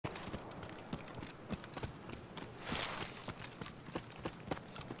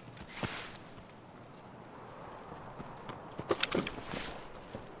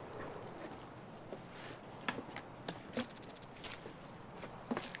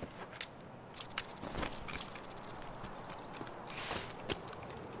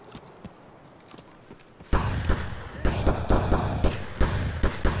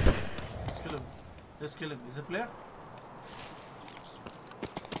kill him. Is a player?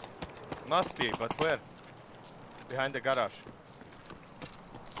 Must be, but where? Behind the garage.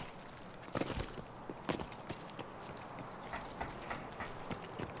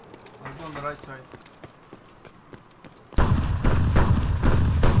 I'll go on the right side.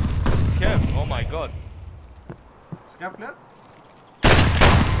 Scav, oh my god. Scav player?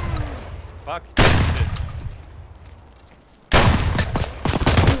 Fuck shit.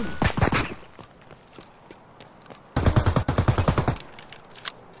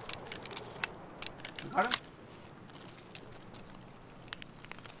 You got him?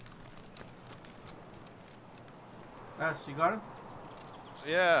 Yes, you got him?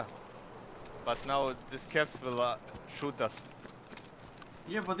 Yeah. But now the Scavs will shoot us.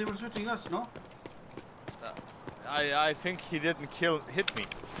 Yeah, but they were shooting us, no? I think he didn't hit me.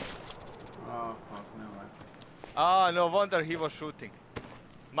 Oh, fuck, never mind. Ah, no wonder he was shooting.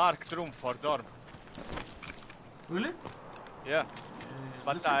 Marked room for dorm. Really? Yeah.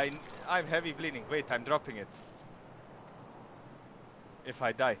 But listen. I'm heavy bleeding. Wait, I'm dropping it. If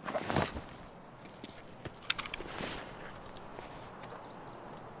I die.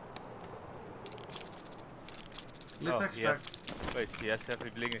 Let's Oh, extract. yes. Wait, he has heavy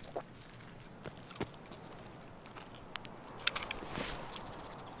bleeding.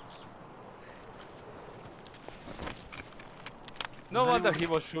 No wonder he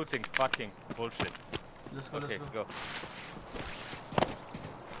was shooting. Fucking bullshit. Let's go, Okay, let's go. go.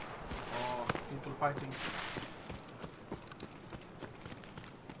 Oh, people fighting.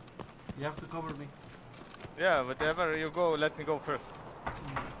 You have to cover me. Yeah, whatever you go, let me go first.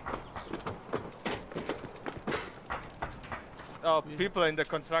 Oh, Yeah. people in the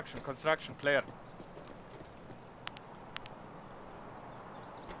construction player.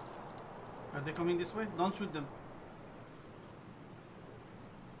 Are they coming this way? Don't shoot them.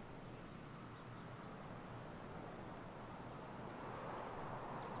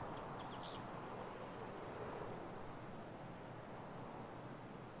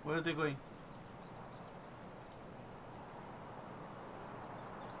 Where are they going?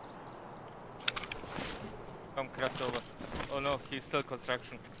 Come cross over. Oh no, he's still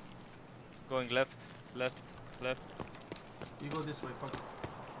construction. Going left, left, left. You go this way, fuck it.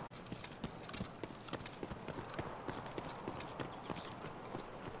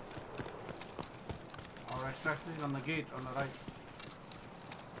 Alright, taxi on the gate on the right.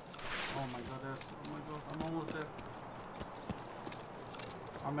 Oh my god, yes. Oh my god, I'm almost there.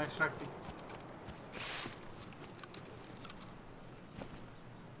 I'm extracting.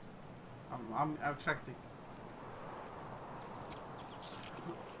 I'm extracting.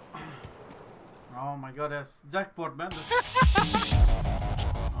 Oh my god, yes. Jackpot, man.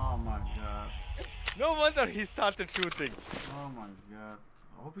 Oh my god. No wonder he started shooting. Oh my god.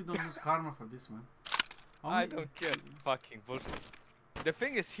 I hope you don't lose karma for this, man. I don't care. Fucking bullshit. The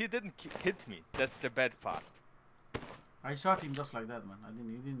thing is, he didn't hit me. That's the bad part. I shot him just like that, man. I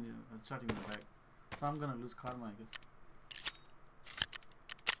shot him in the back. So I'm gonna lose karma, I guess.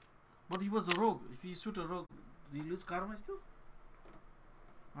 But he was a rogue. If you shoot a rogue, do you lose karma still?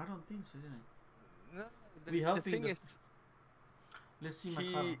 I don't think so, didn't I? No, the thing is, let's see my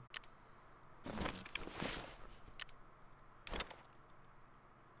karma.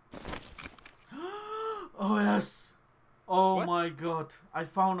 Oh yes! Oh what? My god! I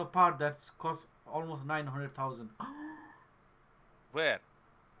found a part that's cost almost 900,000. Where?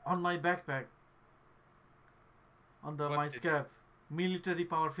 On my backpack. On my Scav. Military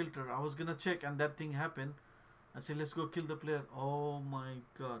power filter. I was gonna check and that thing happened. I said, let's go kill the player. Oh my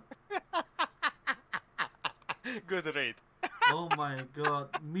god. Good raid. Oh my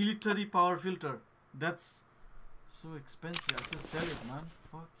god. Military power filter. That's so expensive. I said, sell it, man.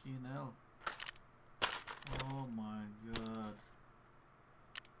 Fucking hell. Oh my god.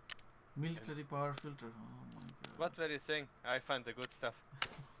 Military power filter. Oh my god. What were you saying? I found the good stuff.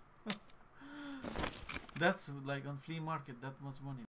 That's like on flea market, that much money.